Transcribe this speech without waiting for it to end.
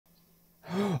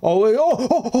Oh, wait.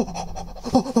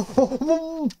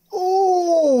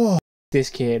 Oh, this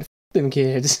kid. F them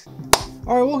kids.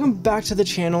 Alright, welcome back to the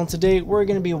channel. Today we're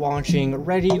going to be watching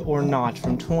Ready or Not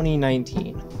from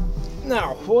 2019.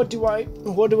 Now, what do I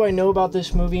know about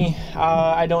this movie?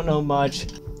 I don't know much.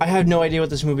 I had no idea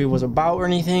what this movie was about or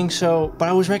anything, but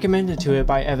I was recommended to it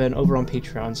by Evan over on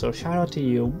Patreon, so shout out to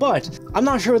you. But I'm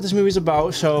not sure what this movie's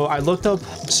about, so I looked up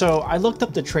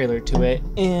the trailer to it,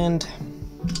 and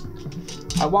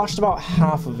I watched about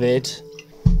half of it.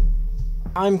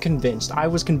 I'm convinced. I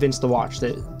was convinced to watch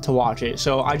it.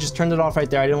 So I just turned it off right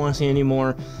there. I didn't want to see any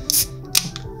more,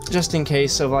 just in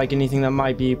case of like anything that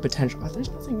might be potential. Oh,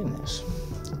 there's nothing in this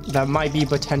that might be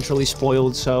potentially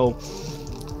spoiled. So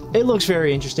it looks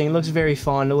very interesting. It looks very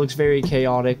fun. It looks very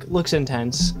chaotic. It looks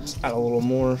intense. Let's add a little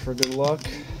more for good luck.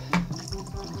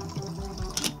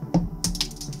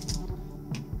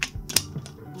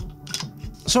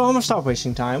 So I'm gonna stop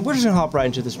wasting time. We're just gonna hop right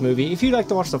into this movie. If you'd like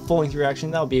to watch the full-length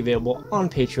reaction, that'll be available on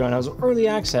Patreon as early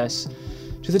access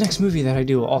to the next movie that I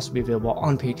do will also be available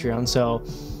on Patreon. So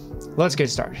let's get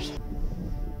started.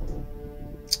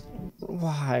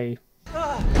 Why?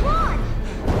 Come on!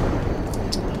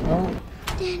 Oh.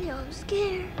 Daniel, I'm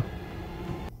scared.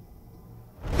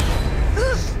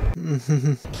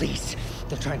 Please,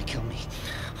 they're trying to kill me.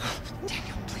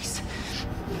 Daniel, please.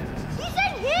 He's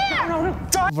in here! No,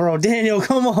 Bro, Daniel,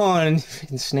 come on,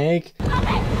 you snake. Ooh.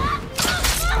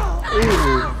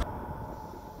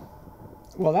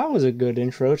 Well, that was a good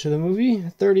intro to the movie.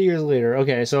 30 years later.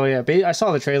 Okay, so yeah, I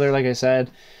saw the trailer, like I said.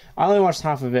 I only watched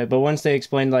half of it, but once they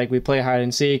explained, like, we play hide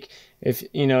and seek, if,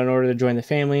 you know, in order to join the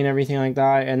family and everything like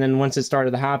that, and then once it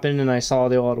started to happen and I saw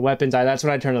the old weapons, that's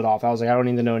when I turned it off. I was like, I don't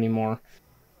need to know anymore.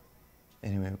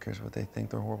 Anyway, who cares what they think?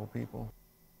 They're horrible people.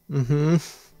 Mm-hmm.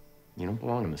 You don't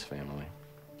belong in this family.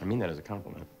 I mean that as a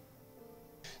compliment.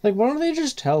 Like, why don't they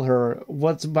just tell her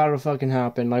what's about to fucking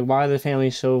happen? Like, why the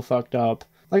family's so fucked up?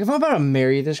 Like, if I'm about to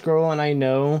marry this girl and I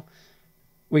know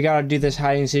we gotta do this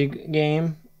hide and seek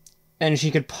game and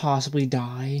she could possibly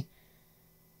die,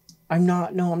 I'm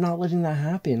not letting that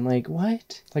happen. Like,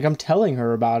 what? Like, I'm telling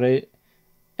her about it,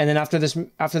 and then after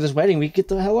this wedding, we get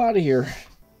the hell out of here.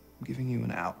 I'm giving you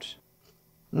an out.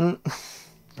 Right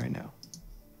now.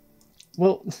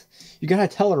 Well, you gotta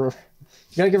tell her.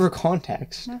 You gotta give her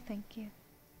context. No, thank you.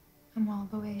 I'm all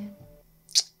the way in.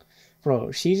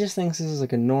 Bro, she just thinks this is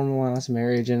like a normal ass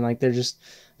marriage and like the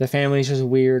family's just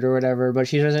weird or whatever, but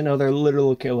she doesn't know they're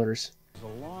literal killers. It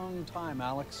was a long time,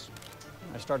 Alex.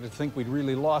 I started to think we'd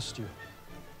really lost you.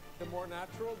 The more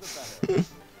natural, the better.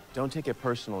 Don't take it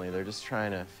personally. They're just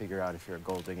trying to figure out if you're a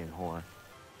gold-digging whore.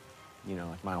 You know,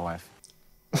 like my wife.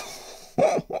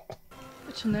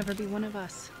 But she'll never be one of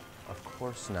us. Of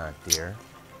course not, dear.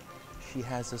 She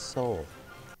has a soul.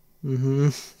 Mm-hmm.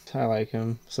 I like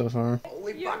him so far.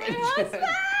 Holy fucking shit!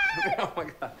 Oh my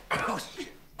god. Oh shit.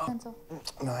 Pencil.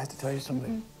 No, I have to tell you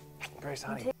something. Very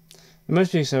sorry. It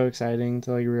must be so exciting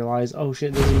to like realize, oh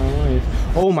shit, this is my wife.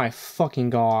 Oh my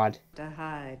fucking god. To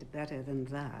hide better than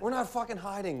that. We're not fucking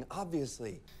hiding,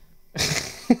 obviously.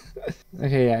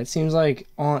 Okay, yeah, it seems like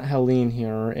Aunt Helene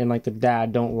here and like the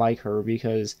dad don't like her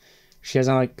because she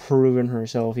hasn't like proven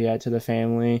herself yet to the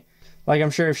family. Like,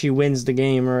 I'm sure if she wins the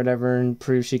game or whatever and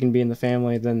proves she can be in the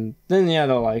family, then yeah,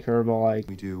 they'll like her, but like...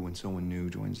 We do when someone new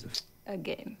joins the... A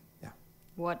game. Yeah.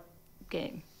 What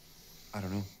game? I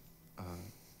don't know.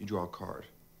 You draw a card.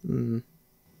 Mm.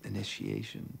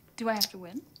 Initiation. Do I have to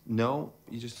win? No,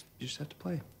 you just have to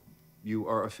play. You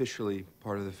are officially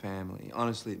part of the family.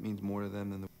 Honestly, it means more to them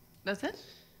than the... That's it?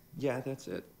 Yeah, that's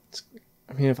it.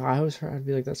 I mean, if I was her, I'd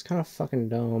be like, that's kind of fucking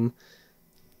dumb.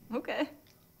 Okay.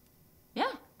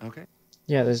 Yeah. Okay.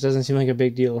 Yeah, this doesn't seem like a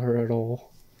big deal to her at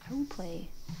all. I will play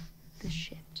the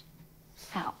shit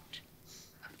out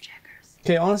of checkers.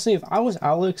 Okay, honestly, if I was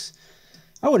Alex,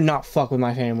 I would not fuck with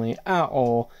my family at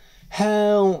all.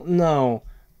 Hell no.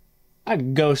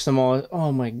 I'd ghost them all.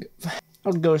 Oh my god.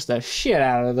 I'd ghost the shit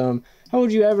out of them. How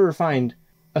would you ever find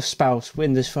a spouse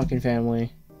in this fucking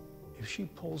family? If she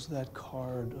pulls that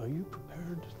card, are you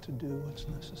prepared to do what's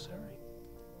necessary?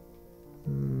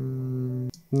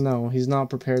 No, he's not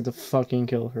prepared to fucking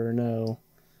kill her, no.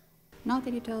 Not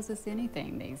that he tells us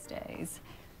anything these days.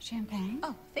 Champagne?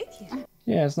 Oh, thank you.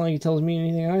 Yeah, it's not like he tells me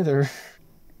anything either.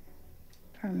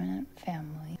 Permanent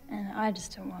family. And I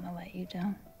just don't want to let you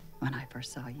down. When I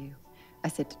first saw you, I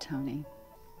said to Tony,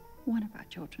 one of our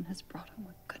children has brought home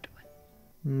a good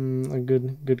one. A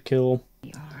good kill.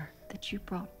 We are that you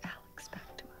brought Alex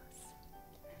back to us.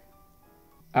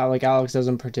 Like, Alex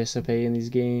doesn't participate in these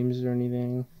games or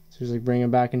anything. So he's like, bring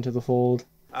him back into the fold.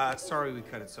 Sorry we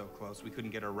cut it so close. We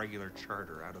couldn't get our regular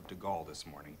charter out of De Gaulle this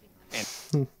morning.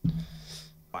 And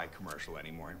buy commercial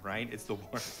anymore, right? It's the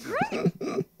worst.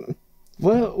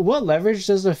 What leverage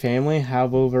does the family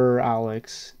have over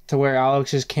Alex to where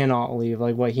Alex just cannot leave?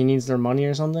 Like, what, he needs their money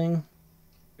or something?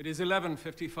 It is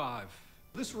 11:55.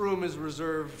 This room is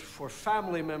reserved for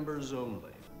family members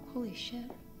only. Holy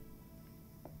shit.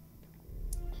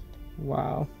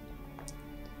 Wow.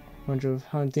 Bunch of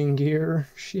hunting gear.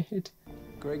 Shit.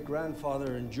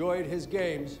 Great-grandfather enjoyed his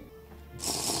games.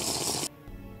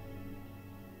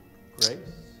 Grace?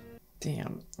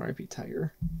 Damn, R.I.P.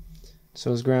 Tiger.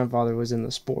 So his grandfather was in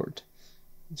the sport.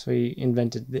 So he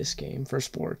invented this game for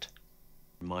sport.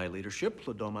 In my leadership,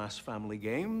 Ladomas Family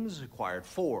Games acquired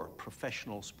 4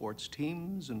 professional sports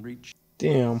teams and reached...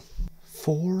 Damn.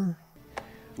 4?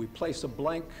 We place a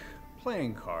blank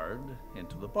playing card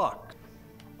into the box.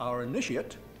 Our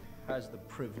initiate has the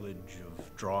privilege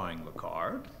of drawing the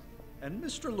card, and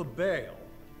Mr. LaBelle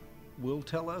will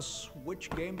tell us which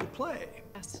game to play.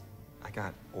 Yes. I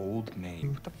got Old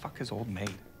Maid. What the fuck is Old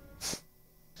Maid?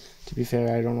 To be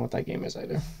fair, I don't know what that game is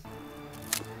either.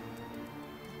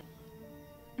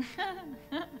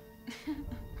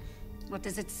 What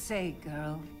does it say,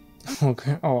 girl?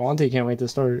 Okay. Oh, Auntie can't wait to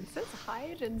start. It says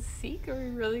hide and seek. Are we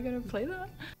really gonna play that?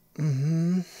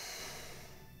 Mm-hmm.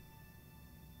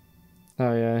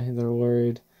 Oh yeah, they're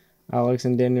worried. Alex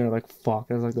and Daniel are like, fuck,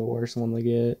 that's like the worst one to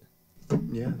get.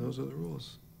 Yeah, those are the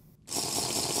rules.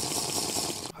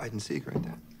 Hide and seek right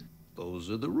there. Those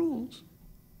are the rules.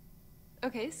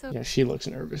 Okay, so Yeah, she looks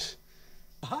nervous.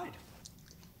 Hide.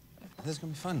 This is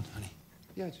gonna be fun, honey.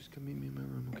 Yeah, just come meet me in my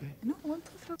room, okay? no, what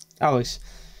the fuck? Alex,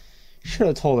 you should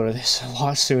have told her this a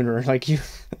lot sooner. Like, you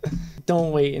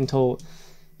don't wait until,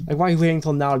 like, why are you waiting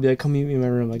until now to be like, come meet me in my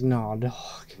room? Like, nah,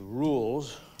 dog. The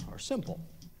rules are simple.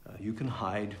 You can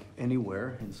hide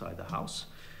anywhere inside the house.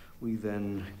 We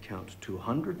then count to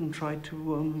 100 and try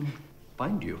to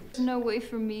find you. There's no way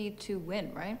for me to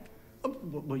win, right?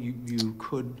 Well, you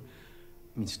could,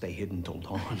 I mean, stay hidden till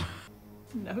dawn.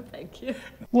 No, thank you.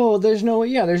 Well, there's no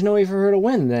way for her to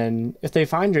win then. If they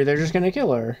find her, they're just gonna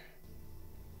kill her.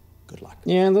 Good luck.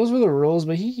 Yeah, those were the rules,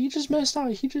 but he just messed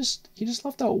out. He just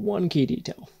left out one key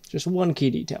detail. Just one key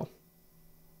detail.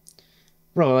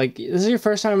 Bro, like, this is your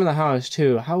first time in the house,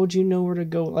 too. How would you know where to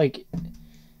go? Like,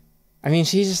 I mean,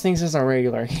 she just thinks it's a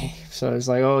regular game. So it's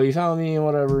like, oh, you found me,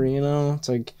 whatever, you know? It's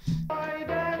like...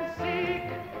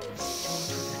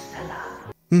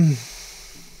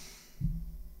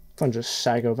 Bunch of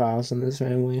psychopaths in this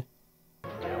family.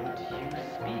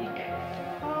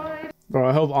 Bro,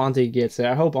 I hope Auntie gets it.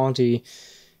 I hope Auntie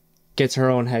gets her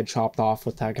own head chopped off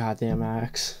with that goddamn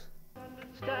axe.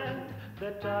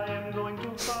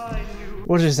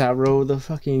 What is that, bro? The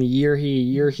fucking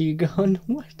year-he gun?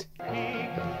 What?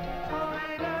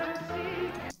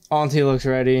 Auntie looks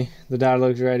ready. The dad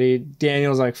looks ready.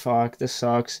 Daniel's like, fuck, this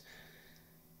sucks.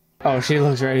 Oh, she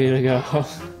looks ready to go.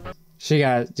 She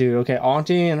got, dude, okay,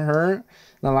 Auntie and her,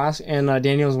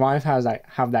 Daniel's wife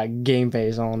have that game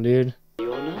face on, dude.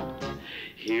 You're not.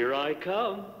 Here I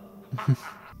come.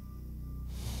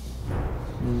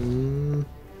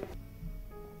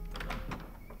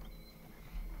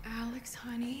 Alex,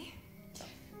 honey,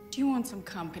 do you want some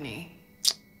company?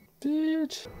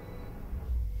 Bitch.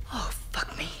 Oh,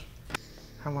 fuck me.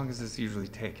 How long does this usually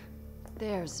take?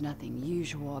 There's nothing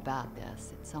usual about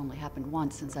this. It's only happened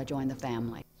once since I joined the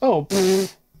family. Oh,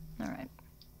 All right.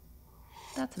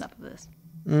 That's enough of this.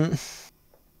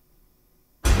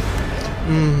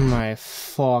 My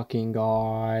fucking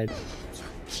god.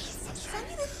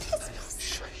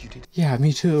 Yeah,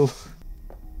 me too.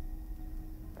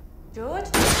 George?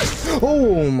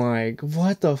 Oh my,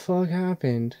 what the fuck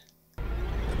happened?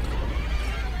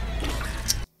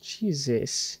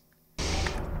 Jesus.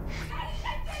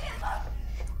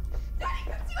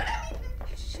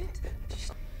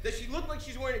 Does she look like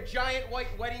she's wearing a giant white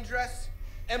wedding dress,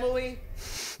 Emily?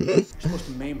 You're supposed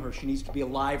to maim her. She needs to be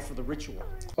alive for the ritual.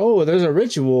 Oh, there's a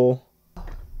ritual.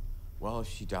 Well, if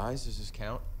she dies, does this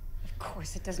count? Of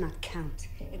course it does not count.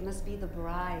 It must be the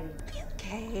bride.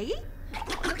 Okay?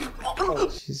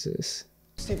 Jesus.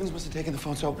 Stevens must have taken the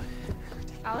phone, so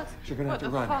Alex? you're gonna have to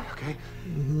run, okay?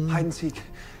 Hide and seek.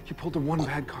 You pulled the one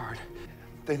bad card.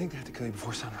 They think they have to kill you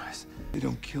before sunrise. If they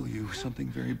don't kill you, something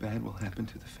very bad will happen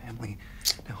to the family.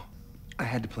 No, I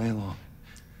had to play along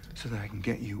so that I can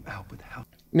get you out without.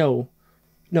 No,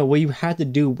 what you had to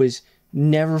do was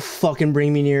never fucking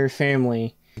bring me near your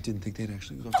family. I didn't think they'd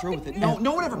actually go through with it. No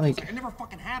one ever Like- pulls it. It never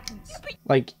fucking happens.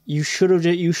 Like, you should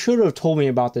have told me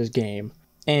about this game,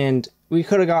 and we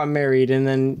could have gotten married, and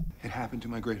then It happened to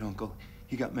my great uncle.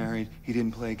 He got married. He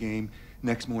didn't play a game.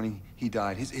 Next morning, he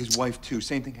died. His wife, too.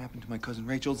 Same thing happened to my cousin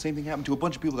Rachel. Same thing happened to a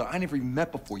bunch of people that I never even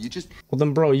met before. You just... Well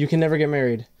then, bro, you can never get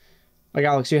married. Like,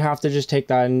 Alex, you have to just take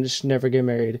that and just never get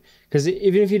married. Because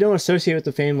even if you don't associate with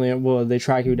the family, will they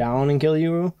track you down and kill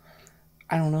you?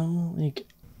 I don't know. Like,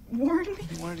 Warn me.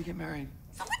 He wanted to get married.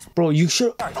 Bro, you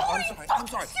should... I'm sorry. I'm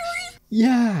sorry.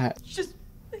 Yeah. Just...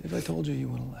 If I told you, you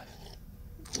would have left.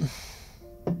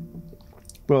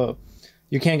 Bro,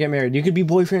 you can't get married. You could be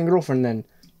boyfriend and girlfriend then.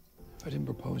 If I didn't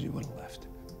propose, you would have left.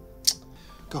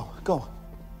 Go.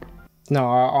 No,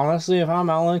 honestly, if I'm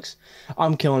Alex,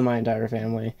 I'm killing my entire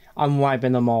family. I'm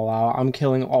wiping them all out. I'm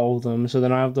killing all of them, so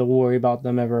then I don't have to worry about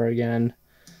them ever again.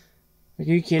 Like,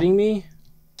 are you kidding me?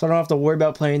 So I don't have to worry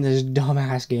about playing this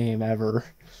dumbass game ever.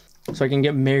 So I can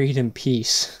get married in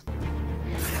peace.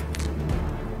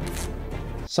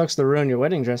 Sucks to ruin your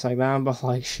wedding dress like that, but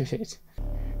like, shit.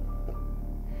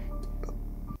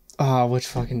 Ah, which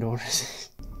fucking door is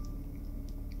it?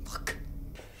 Look.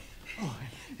 Oh,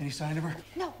 any sign of her?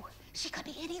 No, she could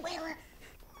be anywhere.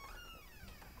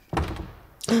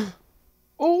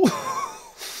 Oh,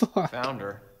 fuck. Found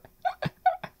her.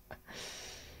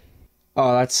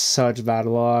 Oh, that's such bad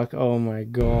luck. Oh my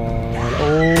god.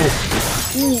 Oh.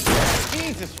 Ooh.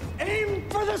 Jesus, aim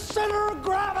for the center of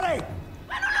gravity.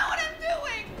 I don't know what I'm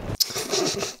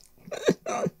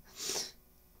doing.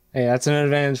 Hey, that's an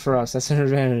advantage for us. That's an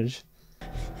advantage.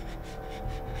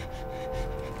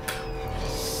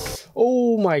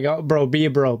 Oh my god, bro, be a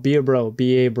bro, be a bro,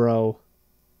 be a bro.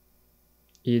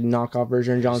 You knockoff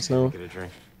version of Jon Snow? Get a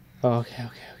drink. Oh, okay.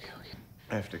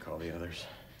 I have to call the others.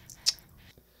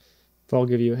 But I'll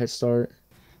give you a head start.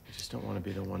 I just don't want to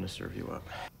be the one to serve you up.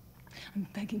 I'm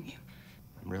begging you.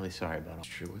 I'm really sorry about it. It's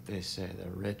true what they say. The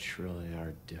rich really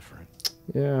are different.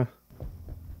 Yeah.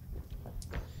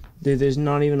 Dude, there's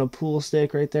not even a pool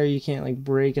stick right there. You can't like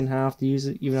break in half to use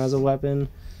it even as a weapon.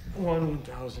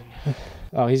 1,000.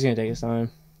 Oh, he's gonna take his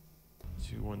time.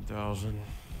 1,000.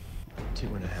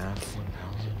 2.5.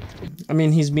 1,000. I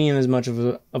mean, he's being as much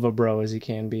of a bro as he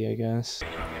can be, I guess.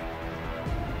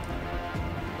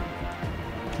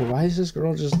 But why is this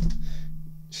girl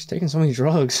she's taking so many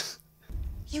drugs?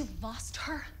 You lost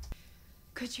her?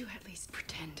 Could you at least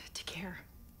pretend to care?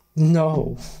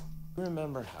 No.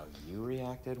 Remember how you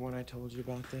reacted when I told you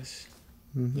about this?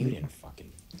 Mm-hmm. You didn't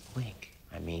fucking blink.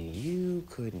 I mean, you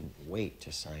couldn't wait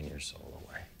to sign your soul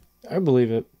away. I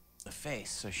believe it. The face,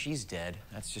 so she's dead.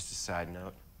 That's just a side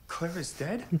note. Clara's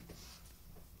dead?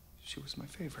 She was my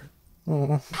favorite.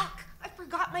 Oh. Fuck! I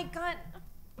forgot my gun.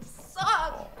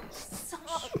 Suck!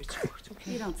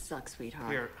 You don't suck, sweetheart.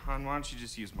 Here, hon, why don't you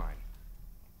just use mine?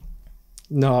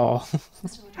 No.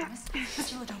 Mr.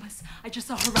 Ladomas, I just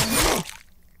saw her running.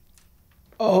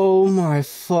 Oh my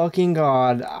fucking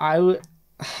god. I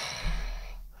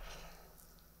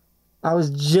was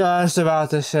just about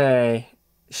to say,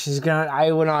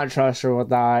 I would not trust her with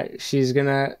that. She's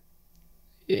gonna,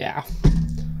 yeah.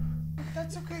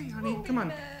 That's okay, honey. Come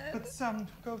on. Let's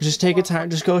go. Just take a time,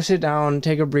 just go sit down,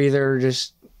 take a breather,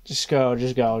 just go.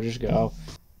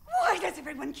 Why does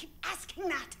everyone keep asking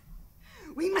that?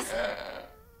 We must...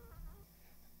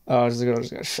 Oh, this girl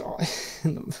just got shot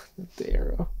in the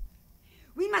arrow.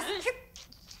 We must...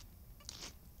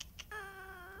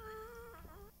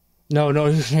 No,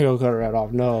 you're gonna go cut her head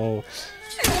off. No.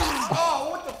 Oh,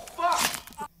 what the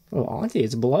fuck? Oh, Auntie,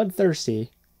 it's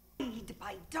bloodthirsty.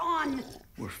 By dawn.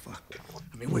 We're fucked.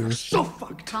 I mean, we're so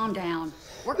fucked. Calm down.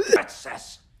 We're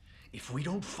princess. If we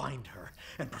don't find her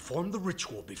and perform the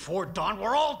ritual before dawn,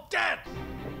 we're all dead.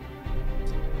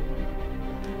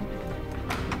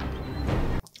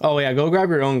 Oh yeah, go grab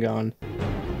your own gun.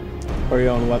 Or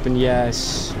your own weapon,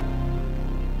 yes.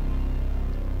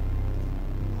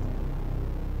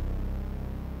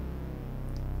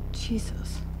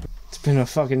 Jesus. It's been a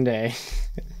fucking day.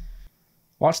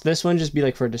 Watch this one just be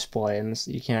like for display and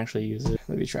you can't actually use it.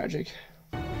 That'd be tragic.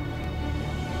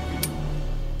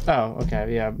 Oh,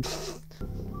 okay, yeah.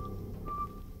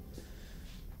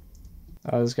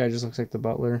 Oh, this guy just looks like the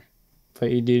butler.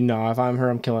 But you do know, if I'm her,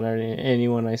 I'm killing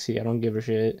anyone I see. I don't give a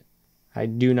shit. I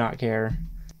do not care.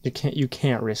 You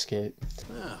can't risk it.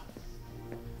 Oh.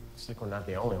 Looks like we're not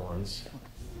the only ones.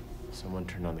 Someone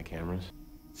turned on the cameras.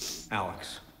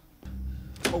 Alex.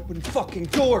 Open fucking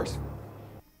doors!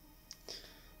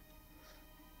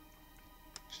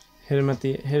 Hit him with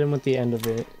the end of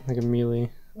it, like a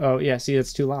melee. Oh yeah, see,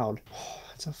 that's too loud. Oh,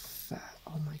 that's a fat.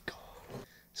 Oh my god,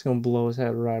 it's gonna blow his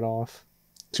head right off.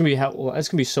 It's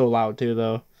gonna be so loud too,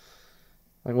 though.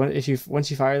 Like once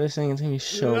you fire this thing, it's gonna be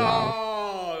so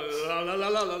loud.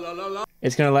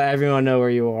 It's gonna let everyone know where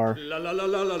you are.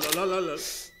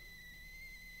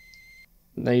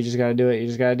 Now you just gotta do it. You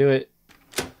just gotta do it.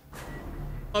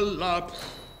 Allah.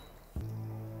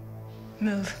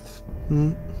 Move.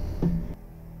 Hmm.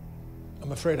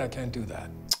 I'm afraid I can't do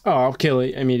that. Oh, I'll kill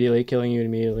you immediately. Killing you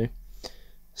immediately.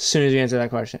 As soon as you answer that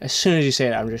question. As soon as you say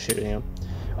it, I'm just shooting you.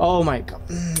 Oh my god.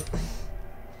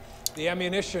 The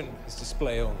ammunition is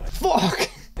display only. Fuck! I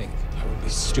think I would be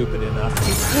stupid enough to...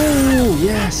 Oh,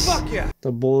 yes! Fuck yeah!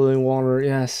 The boiling water,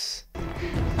 yes.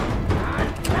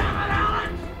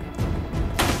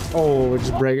 Oh,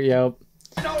 just break it, yep.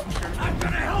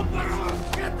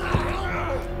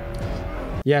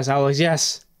 Yes, Alex,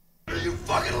 yes. You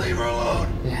fucking leave her alone.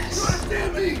 Yes. You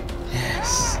understand me?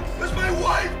 Yes. That's my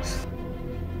wife.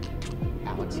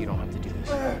 Alex, you don't have to do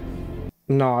this.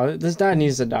 No, this dad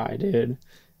needs to die, dude.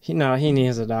 He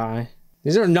needs to die.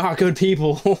 These are not good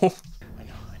people. I know.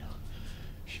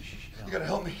 You gotta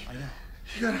help me. I know.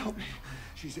 You gotta help me.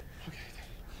 She's okay.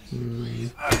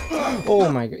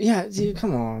 Oh my god. Yeah, dude,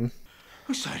 come on.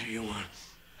 Whose side are you on?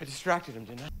 I distracted him,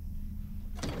 didn't I?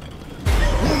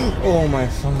 Oh my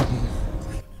phone.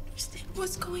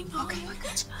 What's going on? Okay, we're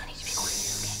good. I need to be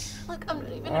quiet, okay? Look, I'm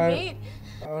not even a I maid.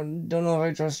 don't know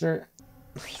if I trust her.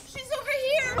 She's over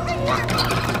here.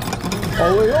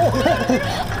 Oh, wait,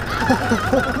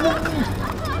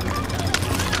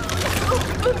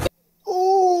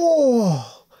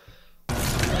 oh!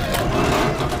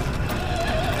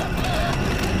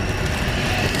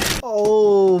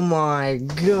 Oh my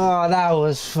god, that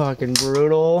was fucking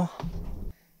brutal.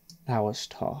 That was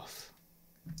tough.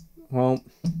 Well,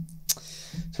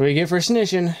 that's what you get for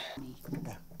snitching.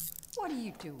 What are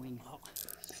you doing?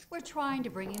 We're trying to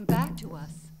bring him back to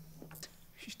us.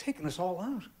 She's taking us all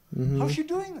out. Mm-hmm. How's she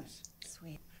doing this?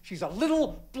 Sweet. She's a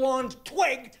little blonde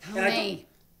twig. And Hey.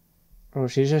 Oh,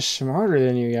 she's just smarter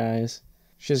than you guys.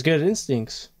 She has good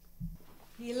instincts.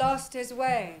 He lost his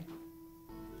way.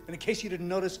 And in case you didn't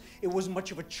notice, it wasn't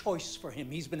much of a choice for him.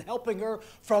 He's been helping her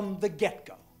from the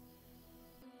get-go.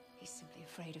 He's simply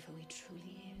afraid of who he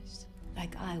truly is.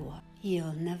 Like I was.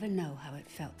 He'll never know how it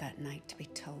felt that night to be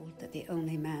told that the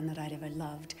only man that I'd ever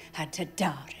loved had to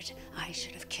die. I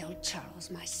should have killed Charles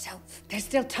myself. There's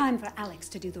still time for Alex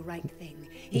to do the right thing.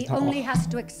 He only has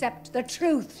to accept the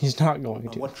truth. He's not going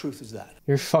to. What truth is that?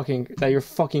 You're fucking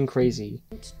crazy.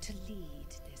 To lead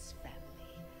this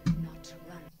family, not to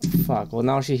run. Fuck, well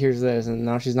now she hears this and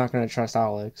now she's not gonna trust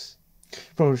Alex.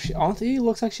 Bro, Auntie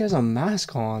looks like she has a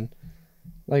mask on.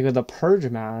 Like with a purge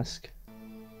mask.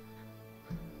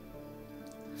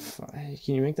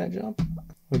 Can you make that jump?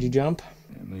 Would you jump?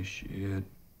 Family shit.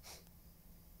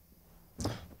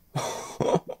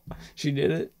 She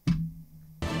did it.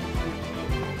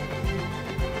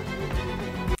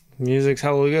 Music's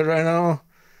hella good right now.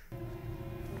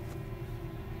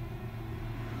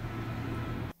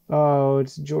 Oh,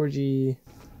 it's Georgie.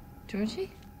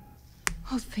 Georgie?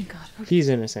 Oh, thank God. He's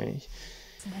innocent.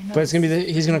 But it's gonna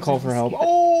be he's gonna call for help.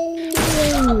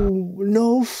 Oh,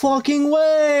 no fucking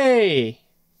way!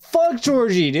 Fuck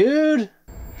Georgie, dude!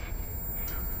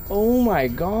 Oh my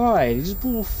god, he just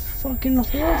blew a fucking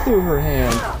hole through her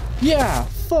hand. Yeah,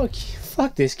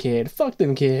 fuck this kid. Fuck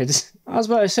them kids. I was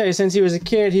about to say, since he was a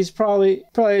kid, he's probably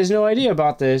has no idea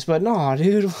about this, but nah,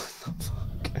 dude, what the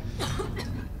fuck?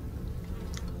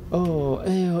 Oh,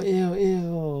 ew, ew,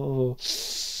 ew.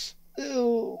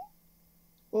 Ew.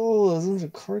 Oh, those are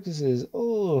carcasses.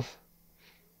 Oh.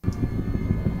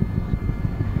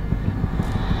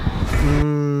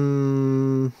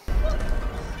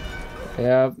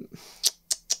 Yep.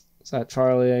 Is that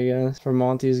Charlie, I guess, for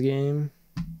Monty's game?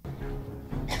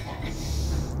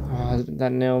 Oh,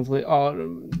 that nail, please. Oh,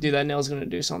 dude, that nail's gonna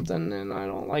do something, and I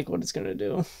don't like what it's gonna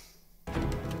do.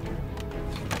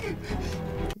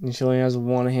 And she only has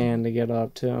one hand to get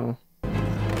up, too.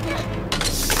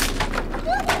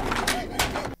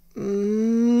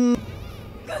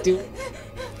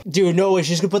 Dude, no way.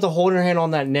 She's gonna put the holder hand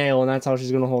on that nail, and that's how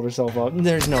she's gonna hold herself up.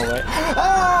 There's no way.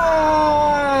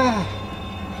 Ah!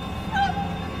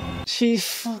 She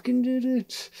fucking did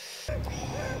it.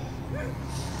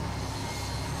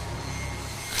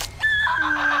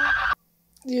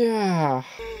 Yeah.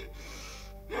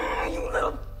 You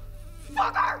little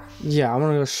fucker! Yeah, I'm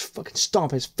gonna go fucking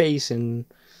stomp his face and...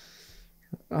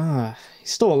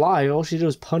 he's still alive. All she did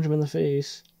was punch him in the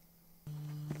face.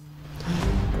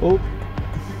 Oh.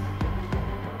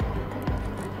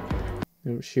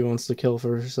 She wants to kill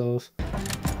for herself.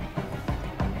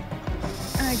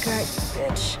 I got you,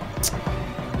 bitch.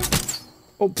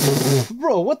 Oh,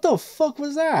 bro, what the fuck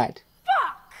was that?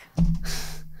 Fuck!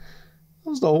 That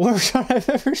was the worst shot I've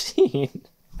ever seen.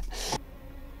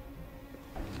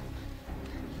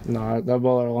 Nah, that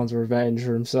baller wants revenge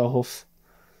for himself.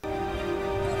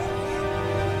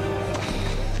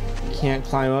 can't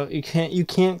climb up. You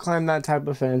can't climb that type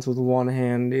of fence with one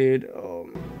hand, dude.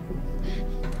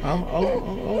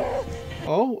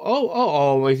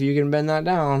 Oh, if you can bend that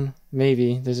down,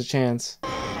 maybe there's a chance.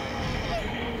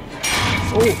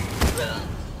 Oh.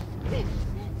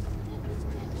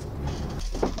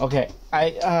 Okay,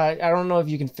 I don't know if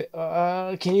you can fit.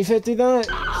 Can you fit through that?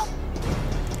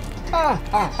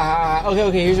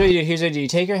 Okay. Here's what you do. You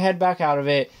take your head back out of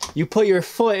it. You put your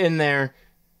foot in there,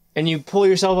 and you pull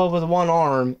yourself up with one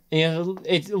arm. And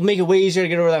it'll make it way easier to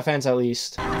get over that fence at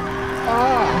least.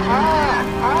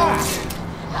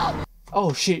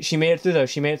 Oh shit! She made it through though.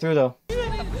 Get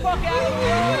the fuck out of the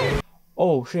road!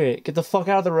 Oh shit! Get the fuck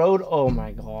out of the road! Oh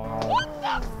my god! What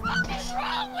the fuck is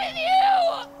wrong with you?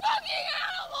 Fucking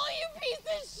animal, you piece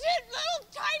of shit, little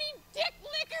tiny dick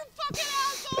licker, fucking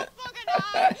asshole, fucking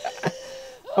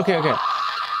Okay.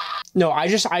 No, I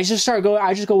just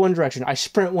go one direction. I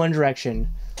sprint one direction.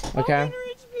 Okay.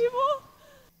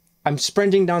 I'm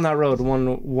sprinting down that road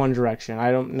one direction.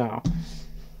 I don't know.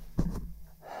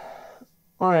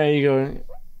 All right, you go,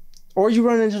 or you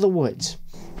run into the woods.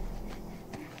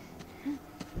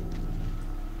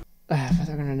 But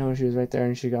they're gonna know she was right there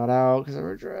and she got out because of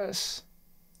her dress.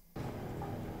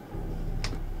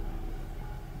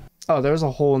 Oh, there was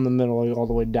a hole in the middle, like, all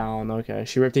the way down. Okay,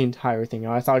 she ripped the entire thing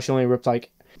out. I thought she only ripped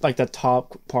like the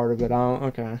top part of it out.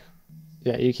 Okay,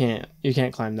 yeah, you can't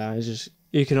climb that. It's just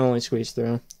you can only squeeze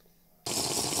through.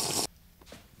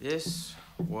 This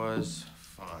was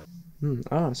fun.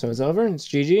 Oh, so it's over? It's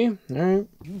GG? Alright.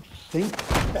 You think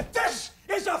that this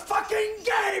is a fucking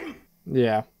game?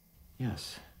 Yeah.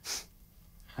 Yes.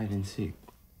 Hide and seek.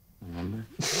 Remember?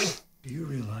 Do you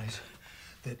realize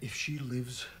that if she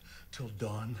lives till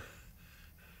dawn,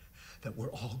 that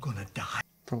we're all gonna die?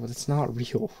 Bro, that's not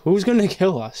real. Who's gonna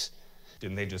kill us?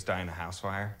 Didn't they just die in a house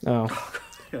fire? Oh.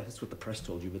 Yeah, that's what the press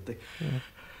told you, but they... Yeah.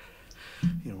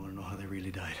 You don't want to know how they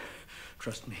really died.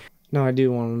 Trust me. No, I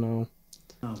do want to know.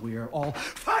 We are all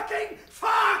fucking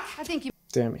fuck! I think you...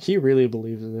 Damn it, he really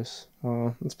believes this.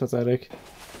 Oh, that's pathetic.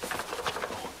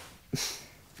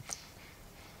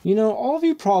 You know, all of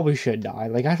you probably should die.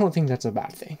 Like, I don't think that's a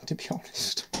bad thing, to be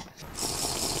honest.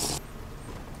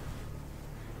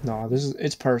 No,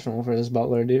 it's personal for this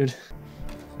butler, dude.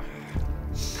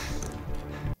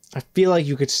 I feel like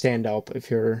you could stand up if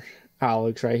you're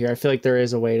Alex right here. I feel like there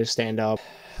is a way to stand up.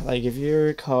 Like, if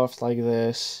you're cuffed like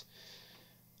this...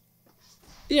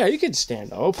 Yeah, you could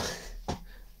stand up.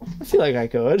 I feel like I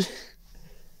could. It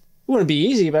wouldn't be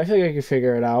easy, but I feel like I could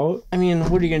figure it out. I mean,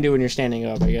 what are you gonna do when you're standing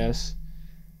up, I guess?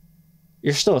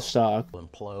 You're still stuck.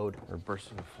 Implode or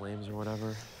burst into flames or whatever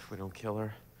if we don't kill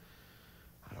her.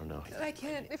 I don't know. I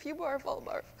can't if you barf, I'll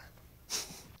barf.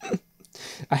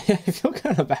 I feel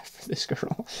kind of bad for this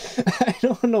girl. I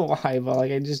don't know why, but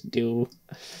like I just do.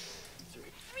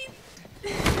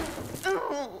 You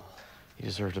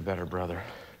deserved a better brother.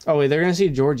 Oh wait, they're gonna see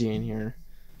Georgie in here.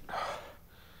 Oh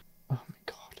my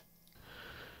god.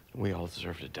 We all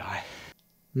deserve to die.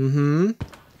 Mm-hmm.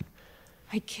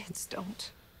 My kids don't.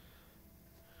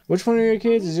 Which one of your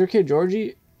kids? Is your kid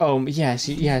Georgie? Oh yes,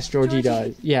 Georgie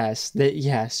does. Yes,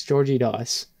 Georgie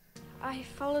does. I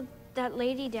followed that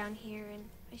lady down here and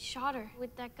I shot her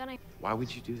with that gun. Why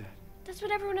would you do that? That's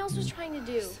what everyone else was trying to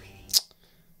do.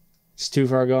 It's too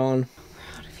far gone. I'm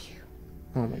proud of you.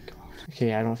 Oh my god.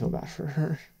 Okay, I don't feel bad for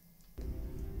her.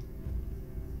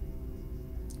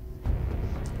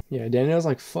 Yeah, Daniel's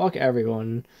like, fuck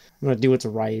everyone. I'm gonna do what's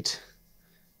right.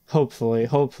 Hopefully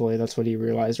that's what he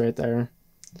realized right there.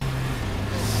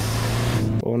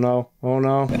 Oh no, oh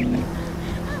no. No.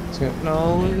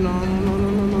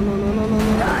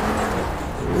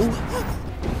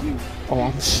 Oh,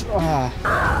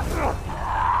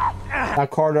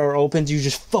 that car door opens, you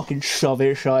just fucking shove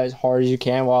it shut as hard as you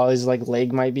can while his like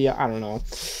leg might be, I don't know.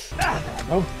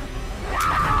 Oh.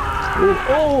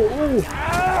 Oh.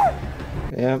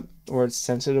 Yep, or it's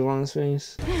sensitive on his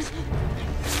face.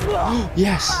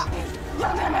 Yes! You're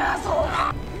an asshole!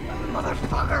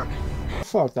 Motherfucker!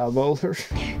 Fuck that bowler.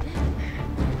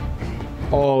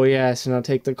 Oh yes, and I'll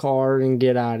take the card and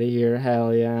get out of here.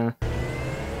 Hell yeah.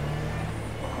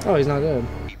 Oh, he's not dead.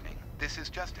 Evening. This is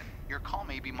Justin. Your call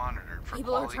may be monitored for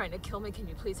People quality... are trying to kill me. Can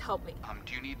you please help me?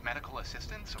 Do you need medical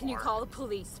assistance? Can you call the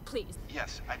police, please?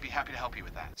 Yes, I'd be happy to help you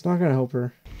with that. It's not gonna help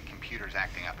her. Computer's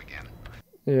acting up again.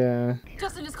 Yeah.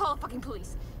 Justin, just call the fucking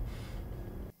police.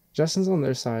 Justin's on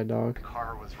their side, dog. The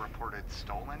car was reported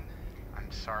stolen.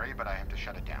 I'm sorry, but I have to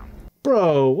shut it down.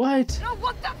 Bro, what? No,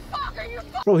 what the fuck are you?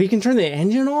 Bro, he can turn the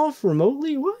engine off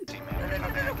remotely? What?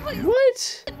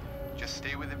 What? Just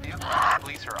stay with the vehicle.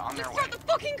 Police are on their way. Start the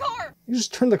fucking car. You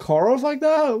just turn the car off like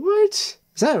that? What?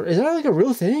 Is that like a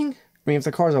real thing? mean, if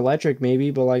the car's electric,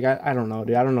 maybe, but like, I don't know,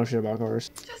 dude. I don't know shit about cars.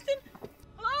 Justin?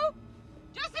 Hello?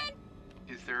 Justin?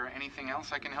 Is there anything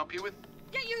else I can help you with?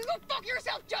 Yeah, you go fuck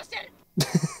yourself, Justin!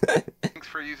 Thanks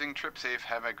for using TripSafe.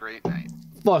 Have a great night.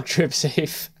 Fuck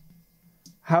TripSafe.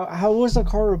 How was the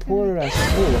car reported at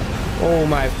school? Oh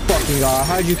my fucking god!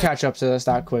 How'd you catch up to this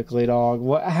that quickly, dog?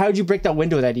 What? How'd you break that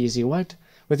window that easy? What?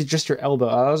 With just your elbow?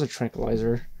 Oh, that was a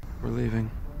tranquilizer. We're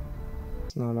leaving.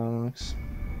 It's not Alex.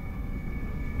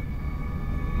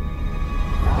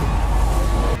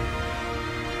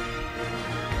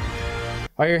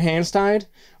 Are your hands tied?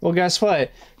 Well, guess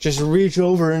what? Just reach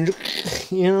over and,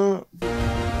 you know.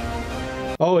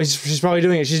 Oh, she's probably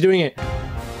doing it. She's doing it.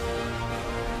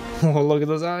 Oh, look at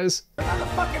those eyes.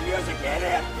 Fucking music,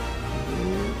 idiot!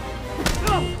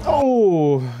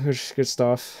 Oh, good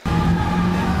stuff.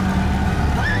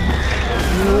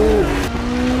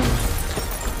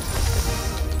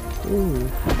 Ooh.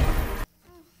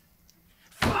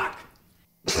 Fuck!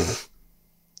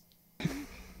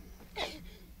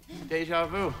 Deja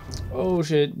vu. Oh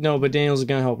shit. No, but Daniel's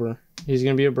gonna help her. He's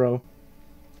gonna be a bro.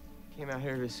 Came out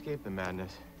here to escape the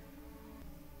madness.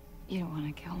 You don't want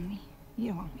to kill me. You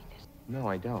don't want me to. No,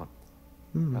 I don't.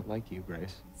 Not like you,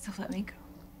 Grace. So let me go.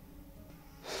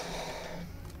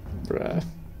 Bruh.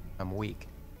 I'm weak.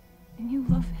 And you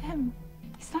love him.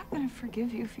 He's not gonna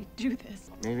forgive you if you do this.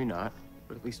 Maybe not,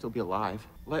 but at least he'll be alive.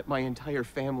 Let my entire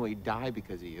family die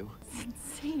because of you. It's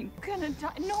insane. You're gonna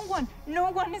die. No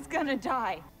one is gonna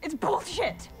die. It's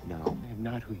bullshit. No, I'm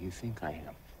not who you think I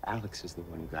am. Alex is the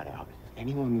one who got out. If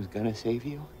anyone was gonna save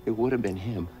you, it would have been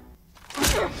him.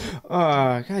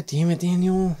 Ah, god damn it,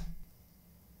 Daniel.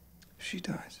 If she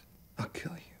dies, I'll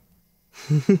kill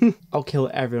you. I'll kill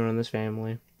everyone in this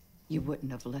family. You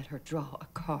wouldn't have let her draw a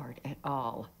card at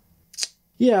all.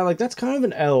 Yeah, like, that's kind of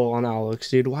an L on Alex,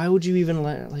 dude. Why would you even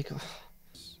let, like...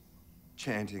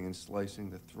 Chanting and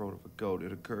slicing the throat of a goat,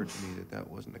 it occurred to me that that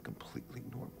wasn't a completely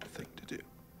normal thing to do.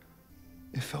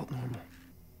 It felt normal.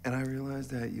 And I realized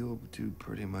that you'll do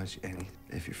pretty much anything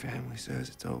if your family says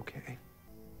it's okay.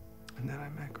 And then I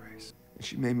met Grace. And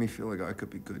she made me feel like I could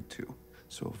be good too.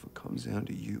 So if it comes down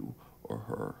to you or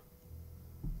her,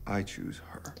 I choose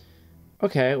her.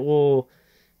 Okay, well,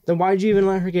 then why'd you even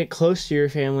let her get close to your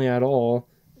family at all?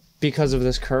 Because of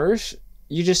this curse?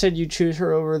 You just said you choose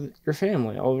her over your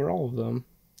family, over all of them.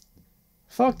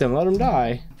 Fuck them, let them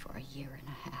die. For a year and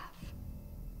a half.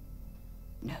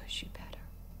 Knows you better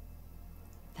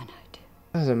than I do.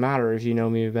 Doesn't matter if you know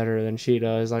me better than she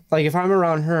does. Like if I'm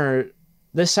around her,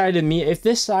 this side of me, if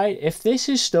this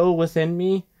is still within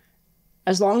me,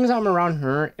 as long as I'm around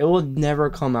her, it will never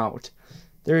come out.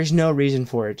 There is no reason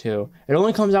for it to. It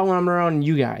only comes out when I'm around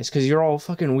you guys, because you're all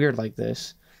fucking weird like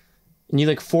this. And you,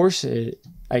 like, force it,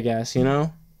 I guess, you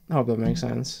know? I hope that makes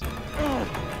sense.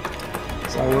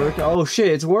 Does that work? Oh, shit,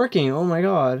 it's working. Oh, my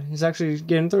God. He's actually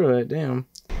getting through it. Damn.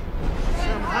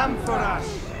 Some ham for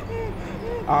us.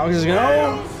 Alex is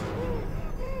gonna...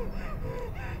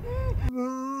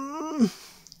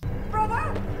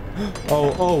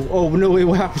 Oh, no, wait,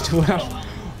 what happened to him?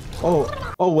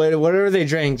 Oh, wait, whatever they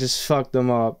drank just fucked them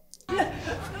up.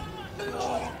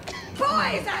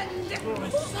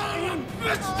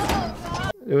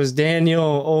 It was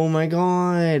Daniel. Oh my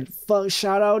god. Fuck,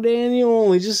 shout out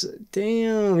Daniel. He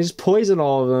just poisoned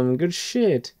all of them. Good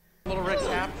shit. Little red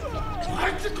cap.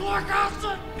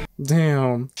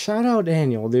 Damn. Shout out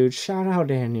Daniel, dude. Shout out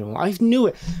Daniel. I knew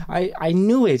it. I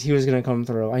knew it he was gonna come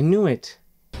through. I knew it.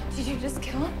 Did you just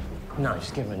kill him? No,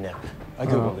 just give him a nip. I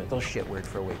googled it. They'll shit weird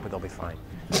for a week, but they'll be fine.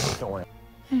 Don't worry.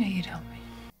 I know you'd help me.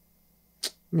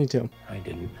 Me too. I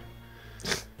didn't.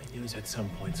 I knew at some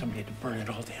point somebody had to burn it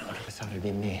all down. I thought it'd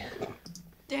be me.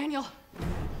 Daniel.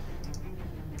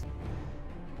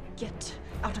 Get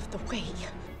out of the way.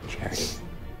 Charity.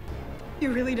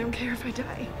 You really don't care if I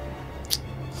die?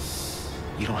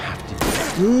 You don't have to.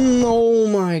 Oh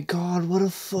my god, what a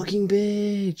fucking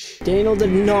bitch. Daniel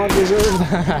did not deserve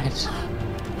that.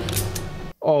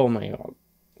 Oh my god.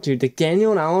 Dude,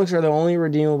 Daniel and Alex are the only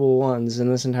redeemable ones in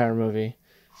this entire movie.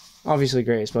 Obviously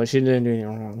Grace, but she didn't do anything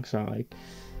wrong, so like...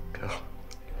 Go.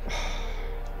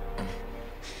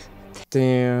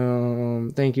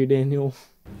 Damn. Thank you, Daniel.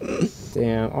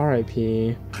 Damn,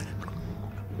 R.I.P.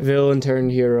 Villain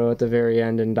turned hero at the very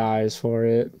end and dies for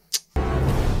it.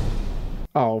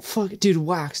 Oh, fuck. Dude,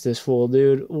 wax this fool,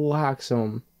 dude. Wax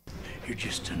him. You're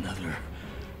just another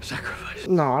sacrifice.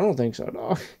 No, I don't think so,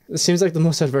 dog. It seems like the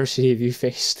most adversity you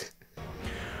faced.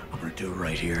 I'm gonna do it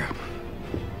right here.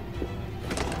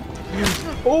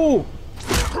 Oh!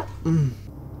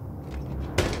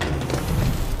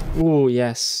 Oh,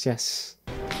 yes, yes.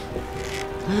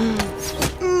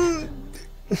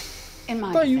 In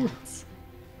my defense,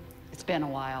 been a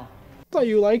while. Thought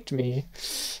you liked me.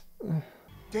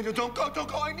 Daniel, don't go, don't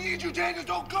go. I need you, Daniel,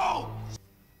 don't go.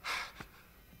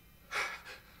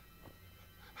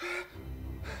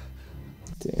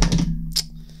 Damn.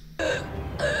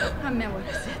 I meant what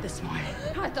I said this morning.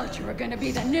 I thought you were gonna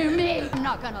be the new me. I'm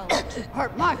not gonna let you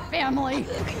hurt my family.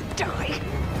 Die.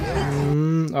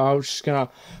 I was just gonna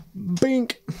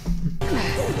bink.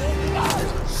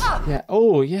 Yeah.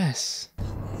 Oh yes.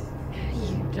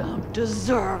 You don't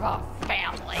deserve a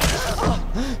family.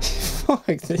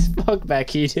 Fuck this. Fuck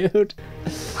Becky, dude.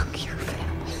 Fuck your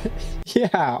family.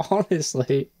 Yeah,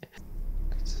 honestly.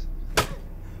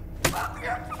 Fuck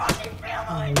your fucking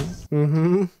family.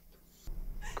 Mm-hmm.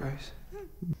 Grace.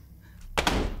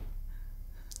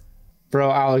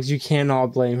 Bro, Alex, you cannot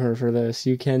blame her for this.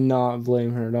 You cannot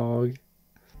blame her, dog.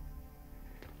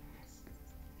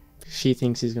 She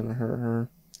thinks he's gonna hurt her.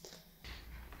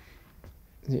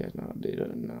 Yeah, no,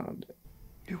 dude, no.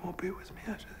 You won't be with me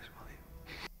after this, will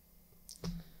you?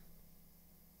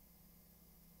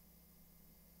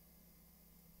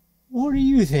 What do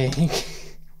you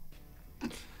think?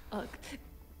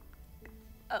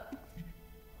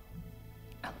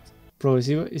 Bro, is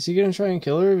he gonna try and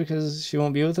kill her because she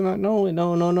won't be with him? No.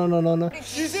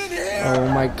 She's in here. Oh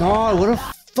my god, what a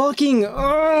fucking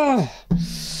what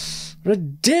a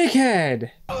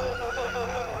dickhead!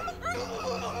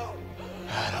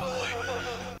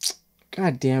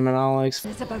 God damn it, Alex.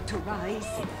 It's about to rise.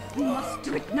 You must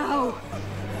do it now.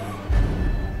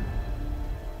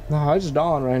 No, it's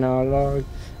dawn right now, dog.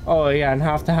 Oh yeah, and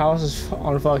half the house is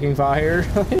on fucking fire.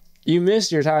 You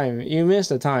missed your time. You missed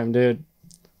the time, dude.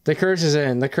 The curse is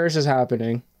in. The curse is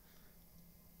happening.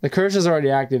 The curse is already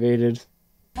activated.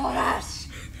 For us.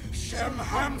 Shem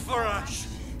ham for us.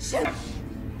 Shem.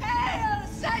 Hail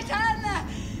Satan!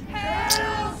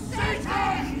 Hail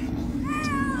Satan!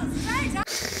 Hail Satan!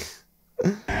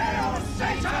 Hail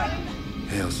Satan!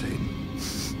 Hail Satan.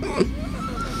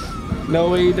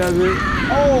 No way he does it.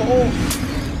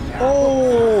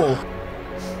 Oh!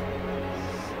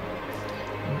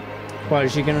 What,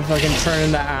 is she gonna fucking turn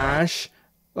into ash?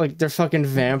 Like they're fucking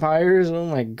vampires? Oh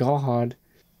my god.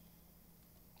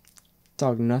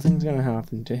 Dog, nothing's gonna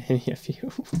happen to any of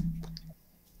you.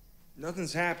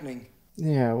 Nothing's happening.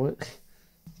 Yeah, what?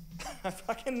 I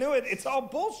fucking knew it. It's all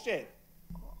bullshit.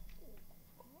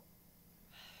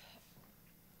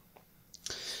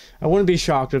 I wouldn't be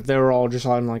shocked if they were all just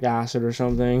on like acid or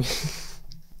something.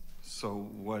 So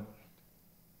what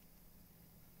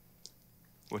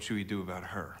should we do about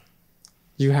her?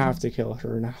 You have to kill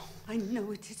her now. I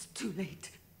know it is too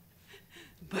late,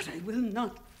 but I will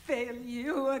not fail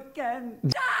you again.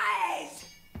 Dies!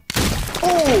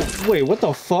 Oh! Wait, what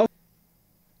the fuck?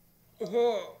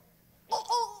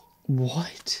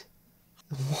 What?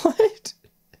 What?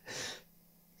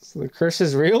 So the curse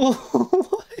is real?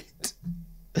 What?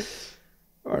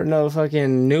 Or no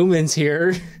fucking Newman's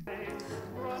here.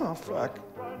 Oh, fuck.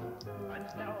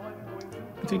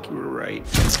 I think you were right.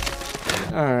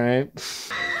 Alright.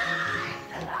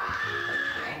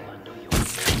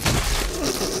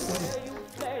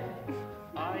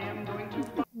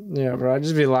 Yeah, bro, I'd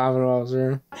just be laughing while I was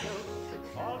there.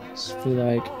 Just be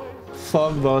like,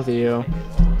 fuck both of you.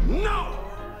 No!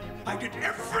 I did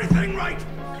everything right!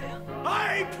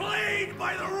 I played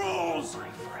by the rules!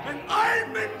 And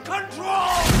I'm in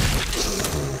control!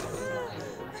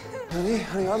 Honey,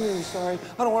 I'm really sorry.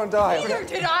 I don't want to die. Neither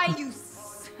did I, you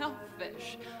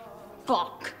selfish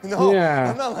fuck. No, Yeah.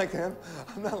 I'm not like him.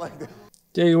 I'm not like that.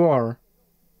 Yeah, you are.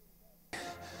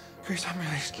 Grace, I'm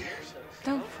really scared.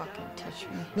 Don't fucking touch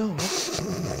me. No.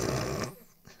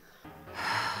 I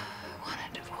want a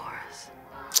divorce.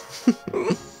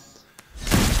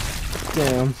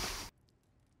 Damn.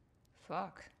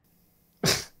 Fuck.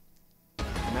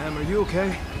 Ma'am, are you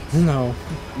okay? No.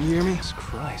 You hear me? Jesus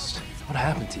Christ. What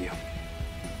happened to you?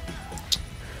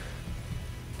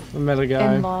 I met a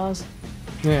guy. In-laws.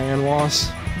 Yeah,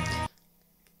 in-laws.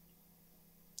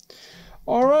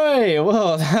 Alright,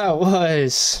 well, that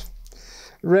was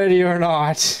Ready or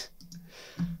Not.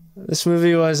 This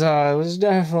movie was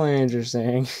definitely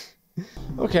interesting.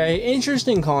 Okay,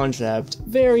 interesting concept.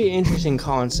 Very interesting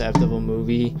concept of a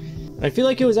movie. I feel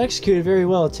like it was executed very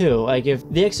well too. Like if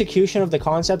the execution of the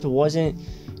concept wasn't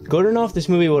good enough, this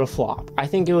movie would have flopped. I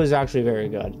think it was actually very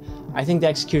good. I think the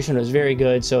execution was very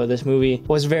good, so this movie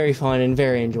was very fun and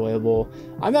very enjoyable.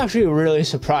 I'm actually really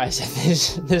surprised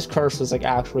that this curse was like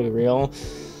actually real.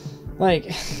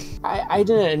 Like, I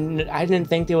didn't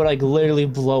think they would like literally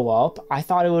blow up. I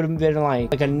thought it would have been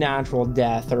like a natural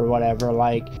death or whatever.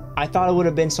 Like, I thought it would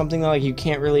have been something like you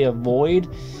can't really avoid,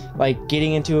 like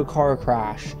getting into a car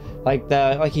crash,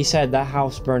 like he said, that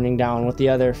house burning down with the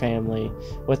other family,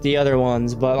 with the other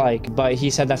ones. But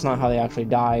he said that's not how they actually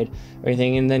died or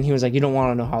anything. And then he was like, you don't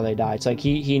want to know how they died. It's like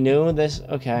he knew this,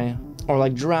 okay. Or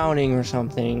like drowning or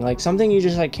something, like something you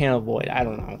just like can't avoid. I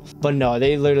don't know, but no,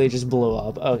 they literally just blew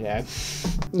up. Okay,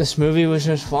 this movie was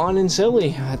just fun and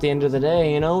silly at the end of the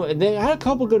day, you know. They had a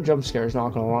couple good jump scares, not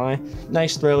gonna lie.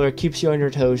 Nice thriller, keeps you on your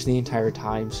toes the entire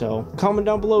time. So comment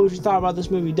down below what you thought about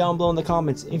this movie down below in the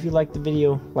comments. If you liked the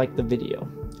video, like the video,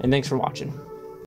 and thanks for watching.